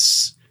with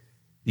these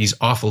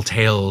awful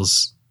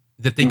tales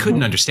that they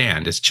couldn't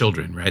understand as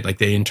children, right? Like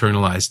they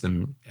internalized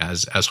them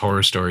as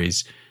horror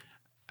stories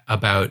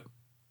about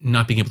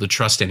not being able to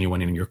trust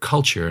anyone in your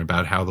culture,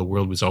 about how the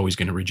world was always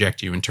going to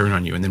reject you and turn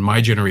on you. And then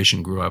my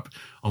generation grew up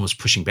almost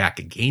pushing back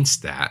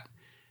against that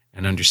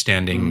and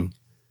understanding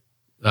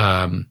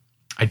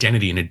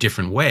identity in a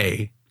different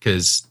way,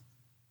 because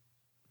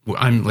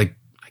I'm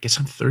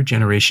third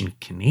generation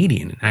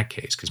Canadian in that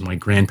case, because my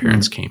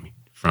grandparents came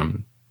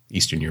from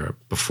Eastern Europe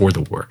before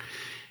the war.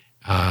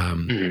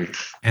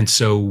 And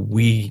so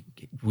we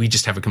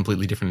just have a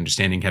completely different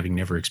understanding, having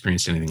never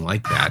experienced anything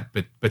like that.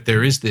 But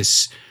there is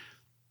this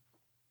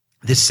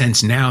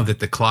sense now that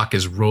the clock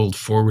has rolled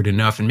forward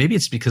enough, and maybe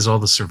it's because all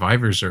the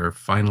survivors are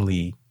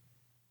finally,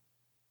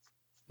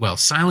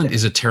 silent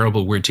is a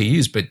terrible word to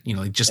use, but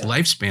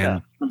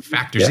lifespan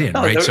factors in,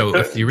 right? So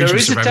if the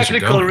original survivors there is a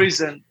technical are going,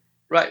 reason.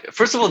 Right.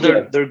 First of all,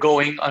 they're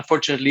going,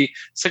 unfortunately.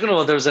 Second of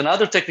all, there's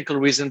another technical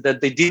reason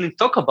that they didn't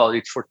talk about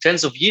it for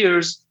tens of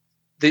years.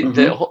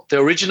 The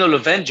original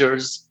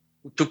Avengers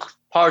who took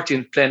part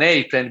in Plan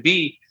A, Plan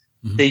B,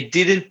 they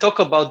didn't talk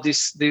about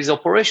these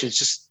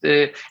operations.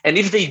 And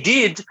if they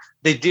did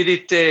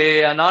it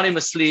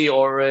anonymously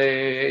or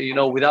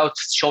without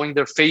showing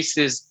their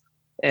faces.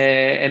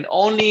 And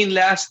only in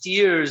last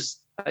years,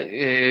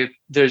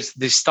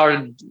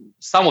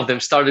 some of them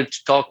started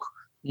to talk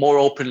more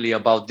openly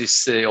about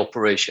this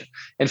operation.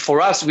 And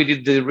for us, we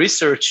did the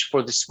research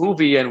for this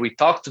movie, and we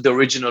talked to the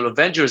original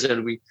Avengers,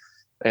 and we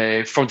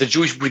from the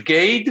Jewish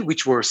Brigade,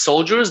 which were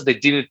soldiers. They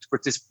didn't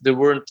participate; they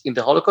weren't in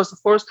the Holocaust,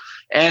 of course,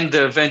 and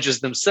the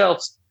Avengers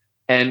themselves.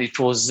 And it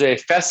was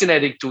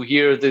fascinating to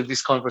hear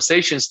these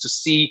conversations, to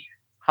see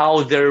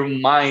how their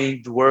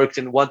mind worked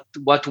and what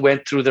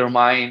went through their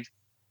mind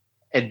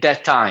at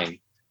that time,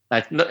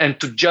 and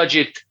to judge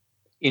it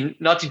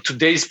not in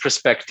today's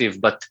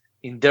perspective, but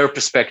in their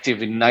perspective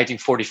in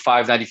 1945,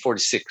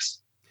 1946.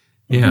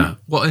 Yeah.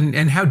 Well,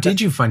 and how did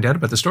you find out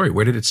about the story?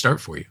 Where did it start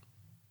for you?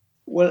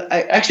 Well,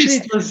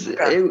 it was,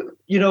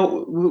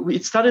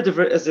 it started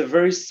as a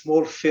very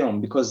small film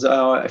because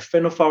a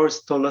friend of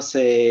ours told us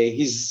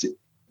his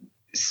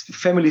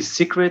family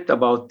secret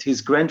about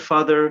his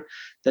grandfather,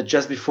 that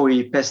just before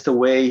he passed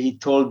away, he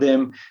told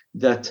them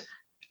that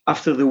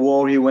after the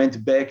war, he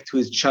went back to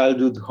his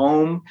childhood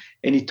home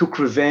and he took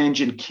revenge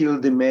and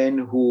killed the man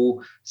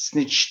who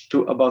snitched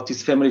about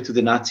his family to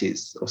the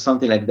Nazis or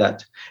something like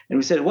that. And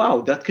we said,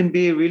 wow, that can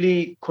be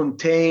really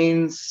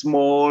contained,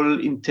 small,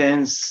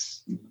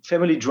 intense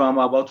family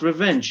drama about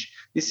revenge.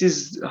 This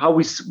is how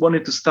we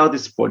wanted to start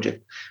this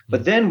project.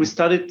 But then we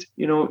started,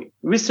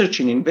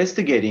 researching,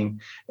 investigating.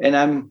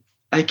 And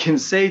I can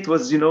say it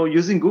was,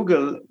 using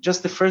Google,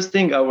 just the first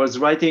thing I was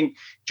writing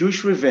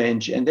Jewish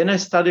revenge. And then I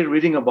started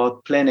reading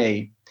about Plan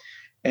A.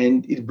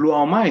 And it blew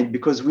our mind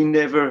because we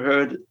never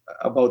heard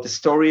about the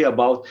story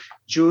about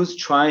Jews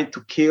trying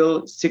to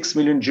kill 6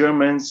 million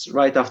Germans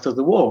right after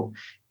the war.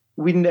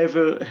 We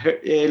never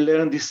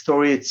learned this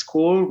story at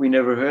school. We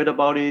never heard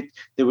about it.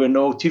 There were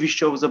no TV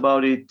shows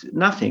about it,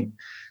 nothing.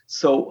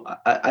 So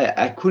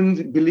I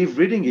couldn't believe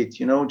reading it,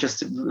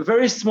 just a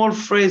very small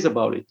phrase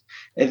about it.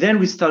 And then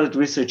we started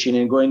researching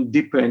and going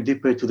deeper and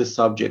deeper to the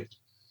subject.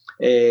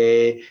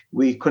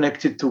 We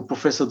connected to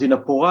Professor Dina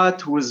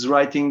Porat, who was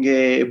writing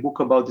a book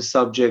about the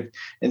subject.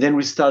 And then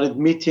we started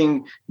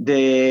meeting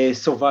the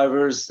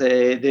survivors,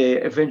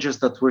 the Avengers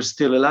that were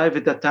still alive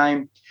at that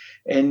time.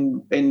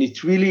 And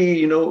it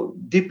really,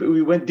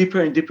 we went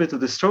deeper and deeper to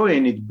the story,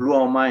 and it blew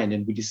our mind.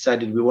 And we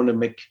decided we want to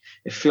make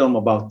a film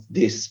about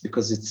this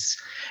because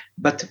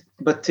but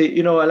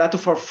a lot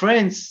of our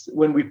friends,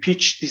 when we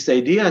pitched this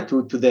idea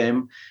to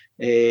them,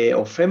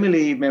 or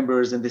family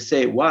members, and they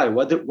say, why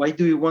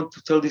do you want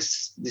to tell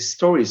this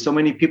story? So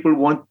many people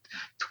want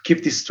to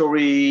keep this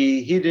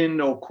story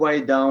hidden or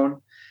quiet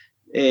down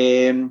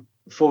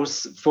for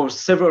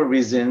several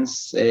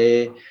reasons.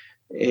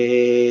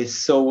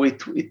 So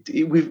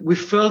we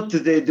felt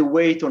the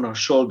weight on our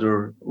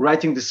shoulder,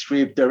 writing the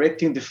script,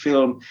 directing the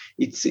film.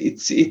 It's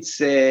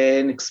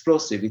an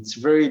explosive. It's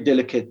very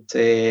delicate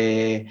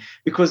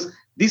because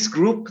this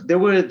group, they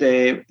were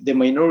the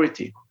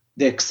minority,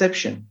 the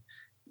exception.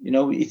 We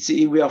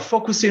are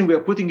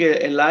putting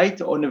a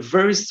light on a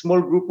very small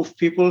group of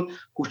people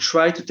who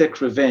try to take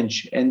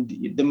revenge. And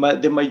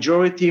the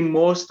majority,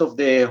 most of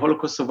the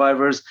Holocaust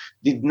survivors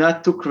did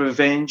not take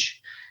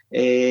revenge,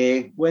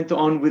 went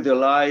on with their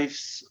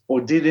lives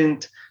or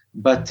didn't.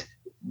 But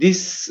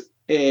this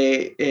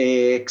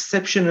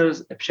exceptional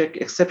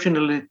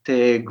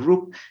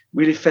group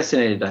really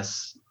fascinated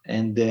us.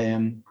 And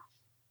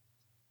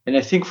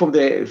I think from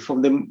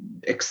the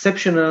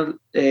exceptional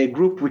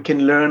group, we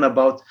can learn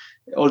about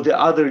all the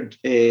other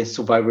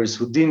survivors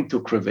who didn't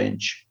take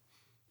revenge.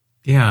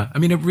 Yeah, I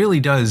mean, it really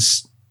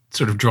does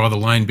sort of draw the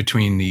line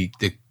between the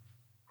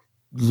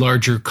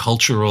larger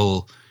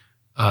cultural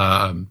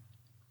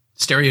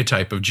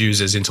stereotype of Jews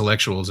as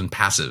intellectuals and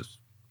passive.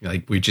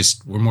 Like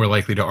we're more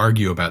likely to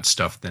argue about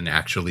stuff than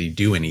actually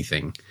do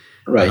anything,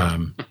 right?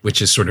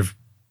 Which is sort of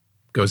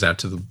goes out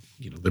to the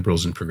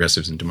liberals and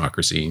progressives and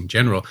democracy in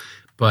general.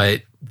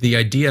 But the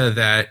idea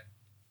that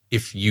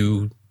if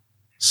you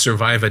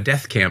survive a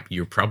death camp,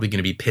 you're probably going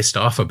to be pissed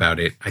off about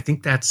it. I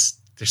think there's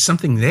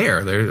something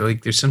there.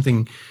 There's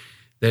something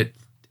that,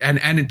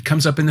 and it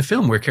comes up in the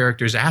film where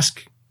characters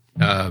ask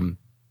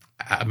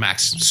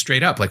Max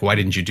straight up, like, why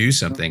didn't you do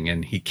something?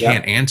 And he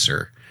can't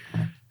answer.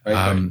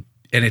 Right.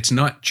 And it's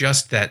not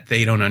just that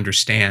they don't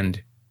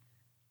understand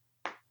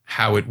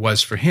how it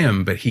was for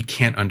him, but he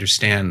can't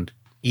understand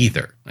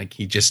either. Like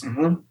he just,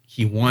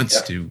 he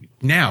wants to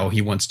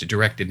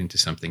direct it into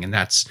something. And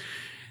that's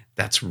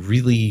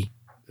really,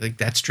 like,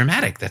 that's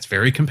dramatic. That's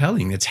very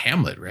compelling. That's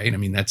Hamlet, right? I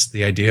mean, that's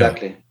the idea.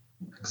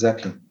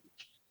 Exactly.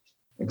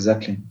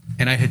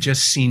 And I had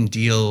just seen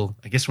Deal,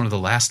 I guess one of the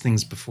last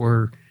things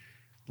before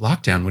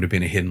lockdown would have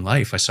been A Hidden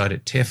Life. I saw it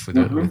at TIFF with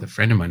a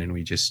friend of mine, and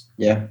we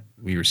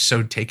were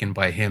so taken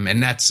by him.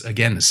 And that's,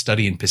 again, the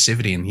study in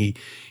passivity. And he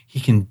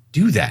can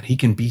do that. He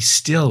can be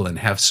still and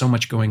have so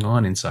much going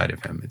on inside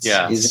of him. He's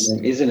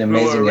an amazing.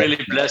 We were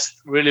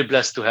really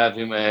blessed to have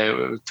him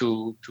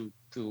to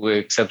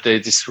accept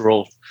this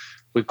role.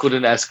 We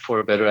couldn't ask for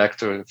a better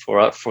actor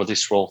for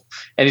this role,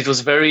 and it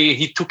was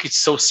he took it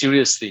so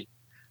seriously,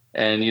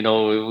 and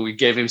we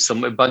gave him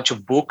a bunch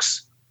of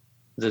books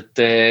that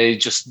they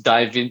just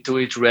dive into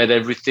it, read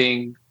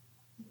everything.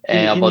 He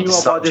knew about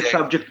the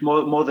subject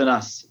more than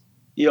us.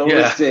 He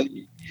always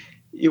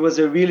he was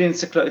a real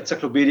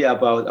encyclopedia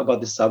about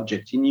the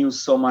subject. He knew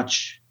so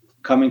much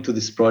coming to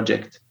this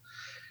project.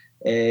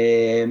 He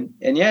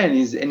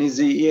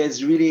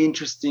has really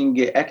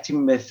interesting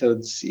acting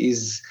methods.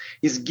 He's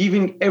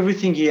giving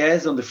everything he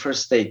has on the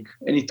first take,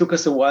 and it took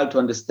us a while to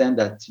understand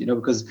that.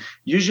 Because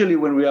usually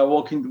when we are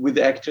working with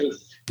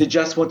actors, they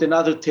just want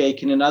another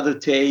take and another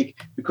take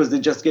because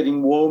they're just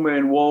getting warmer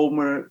and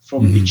warmer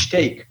from each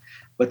take.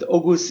 But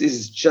August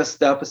is just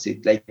the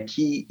opposite. Like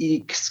he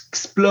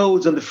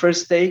explodes on the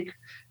first take,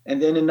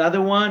 and then another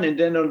one, and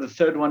then on the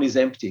third one is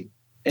empty.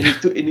 And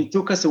it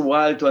took us a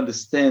while to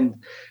understand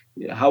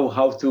how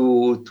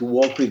to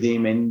work with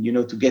him and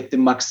to get the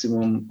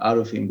maximum out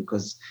of him,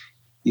 because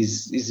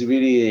he's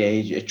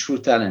really a true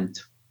talent.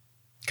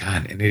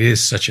 God, and it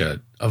is such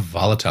a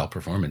volatile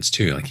performance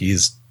too. Like he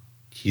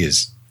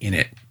is in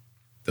it.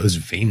 Those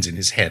veins in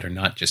his head are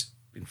not just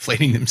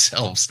inflating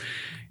themselves.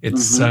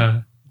 It's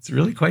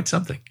really quite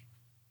something.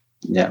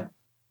 Yeah.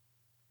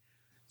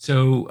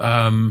 So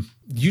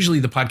usually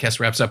the podcast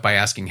wraps up by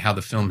asking how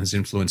the film has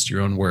influenced your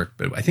own work,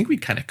 but I think we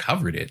kind of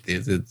covered it.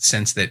 The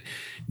sense that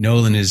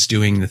Nolan is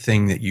doing the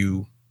thing that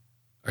you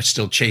are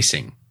still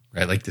chasing,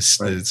 right? Like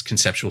this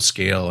conceptual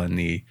scale and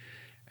the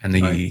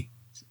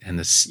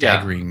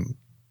staggering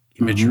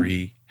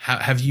imagery. How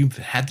have you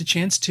had the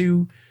chance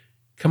to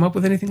come up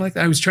with anything like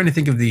that? I was trying to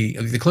think of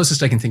the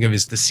closest I can think of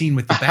is the scene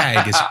with the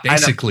bag is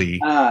basically.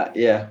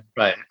 Yeah.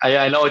 Right.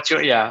 I know what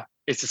you're. Yeah.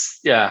 It's just,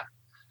 yeah.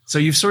 So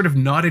you've sort of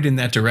nodded in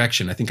that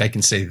direction. I think I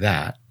can say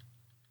that.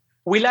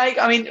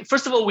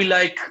 First of all,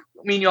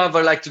 you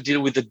ever like to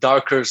deal with the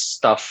darker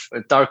stuff,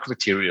 dark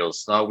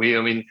materials.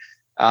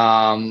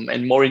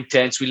 And more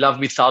intense. We love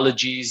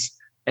mythologies,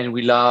 and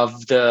we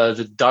love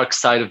the dark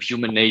side of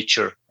human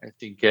nature. I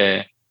think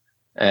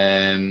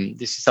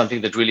this is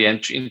something that really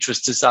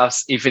interests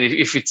us, even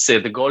if it's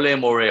the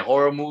Golem or a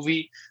horror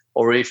movie,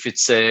 or if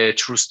it's a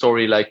true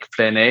story like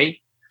Plan A.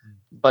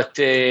 But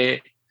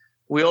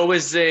we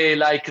always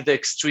like the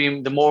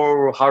extreme, the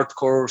more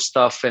hardcore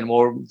stuff, and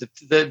more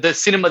the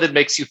cinema that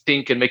makes you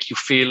think and make you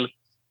feel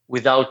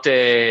without,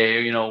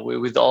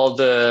 with all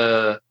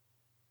the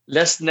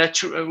less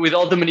natural, with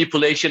all the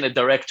manipulation a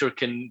director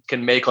can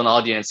make on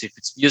audience. If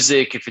it's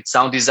music, if it's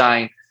sound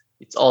design,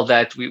 it's all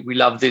that. We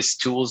love these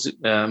tools,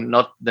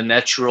 not the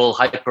natural,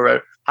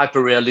 hyper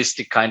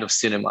realistic kind of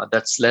cinema.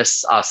 That's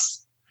less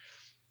us,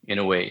 in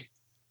a way.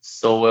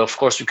 So of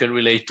course we can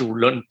relate to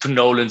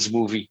Nolan's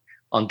movie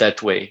on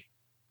that way.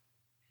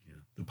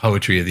 The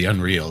poetry of the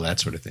unreal, that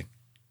sort of thing.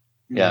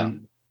 Yeah.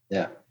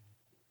 Yeah.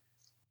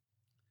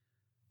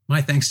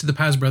 My thanks to the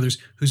Paz brothers,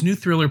 whose new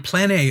thriller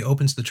Plan A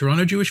opens the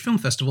Toronto Jewish Film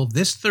Festival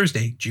this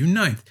Thursday, June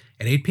 9th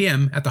at 8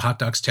 p.m. at the Hot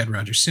Docs Ted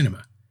Rogers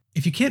Cinema.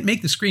 If you can't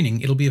make the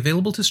screening, it'll be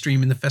available to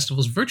stream in the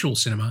festival's virtual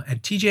cinema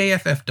at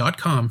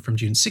tjff.com from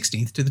June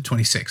 16th to the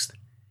 26th.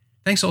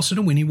 Thanks also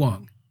to Winnie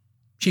Wong.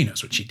 She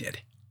knows what she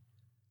did.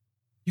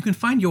 You can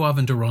find Yoav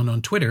and Doron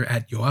on Twitter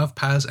at Yoav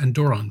Paz and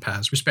Doron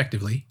Paz,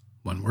 respectively,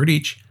 one word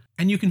each,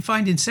 and you can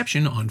find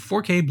Inception on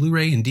 4K,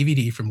 Blu-ray, and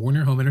DVD from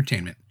Warner Home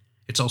Entertainment.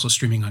 It's also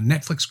streaming on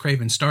Netflix,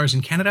 Crave, and Starz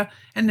in Canada,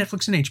 and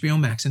Netflix and HBO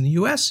Max in the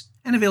US,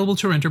 and available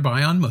to rent or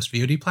buy on most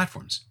VOD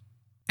platforms.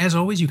 As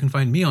always, you can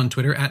find me on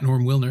Twitter at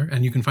Norm Wilner,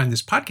 and you can find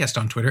this podcast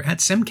on Twitter at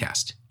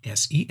Semcast,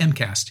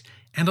 S-E-M-Cast,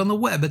 and on the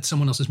web at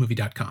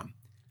someoneelsesmovie.com.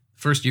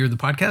 The first year of the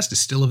podcast is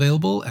still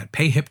available at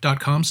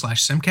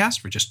payhip.com/Semcast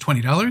for just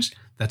 $20.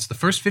 That's the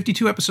first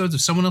 52 episodes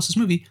of Someone Else's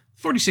Movie,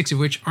 46 of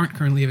which aren't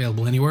currently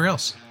available anywhere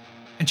else.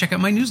 And check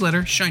out my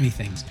newsletter, Shiny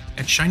Things,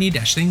 at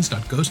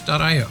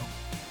shiny-things.ghost.io.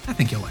 I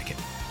think you'll like it.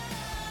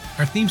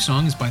 Our theme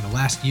song is by The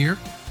Last Year.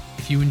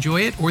 If you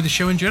enjoy it or the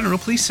show in general,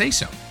 please say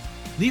so.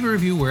 Leave a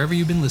review wherever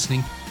you've been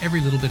listening. Every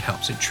little bit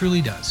helps. It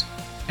truly does.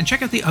 And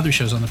check out the other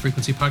shows on the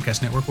Frequency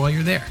Podcast Network while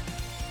you're there.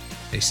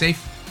 Stay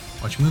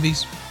safe, watch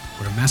movies,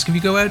 wear a mask if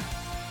you go out,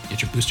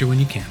 get your booster when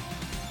you can.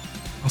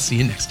 I'll see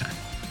you next time.